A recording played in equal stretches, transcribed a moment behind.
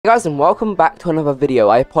Hey guys, and welcome back to another video.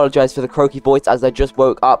 I apologize for the croaky voice as I just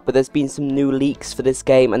woke up, but there's been some new leaks for this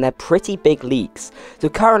game and they're pretty big leaks. So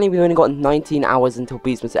currently we've only got 19 hours until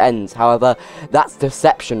BEESMAS ends. However, that's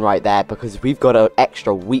deception right there because we've got an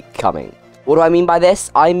extra week coming. What do I mean by this?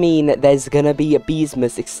 I mean there's gonna be a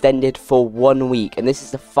BEESMAS extended for 1 week, and this is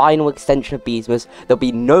the final extension of BEESMAS. There'll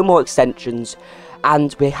be no more extensions,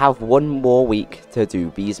 and we have 1 more week to do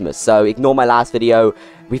BEESMAS. So ignore my last video,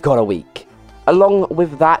 we've got a week. Along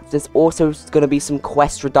with that, there's also going to be some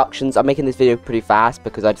quest reductions. I'm making this video pretty fast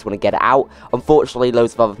because I just want to get it out. Unfortunately,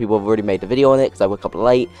 loads of other people have already made a video on it because I woke up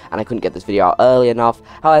late and I couldn't get this video out early enough.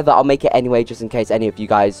 However, I'll make it anyway just in case any of you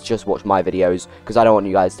guys just watch my videos because I don't want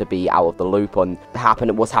you guys to be out of the loop on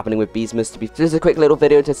what's happening with BEESMAS. Just a quick little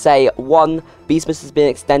video to say, 1, BEESMAS has been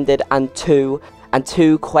extended, and 2,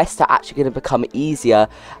 quests are actually going to become easier,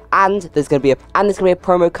 and there's going to be a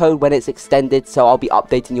promo code when it's extended, so I'll be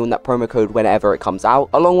updating you on that promo code whenever it comes out.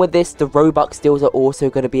 Along with this, the Robux deals are also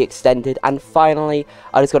going to be extended, and finally,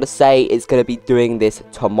 I just got to say, it's going to be doing this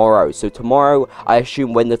tomorrow. So tomorrow, I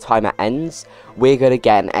assume when the timer ends, we're going to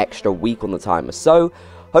get an extra week on the timer. So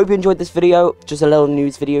hope you enjoyed this video. Just a little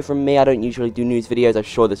news video from me. I don't usually do news videos. I'm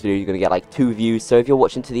sure this video is going to get like 2 views, so if you're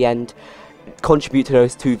watching to the end, contribute to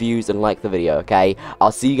those 2 views and like the video, okay?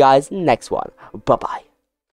 I'll see you guys next one. Bye bye.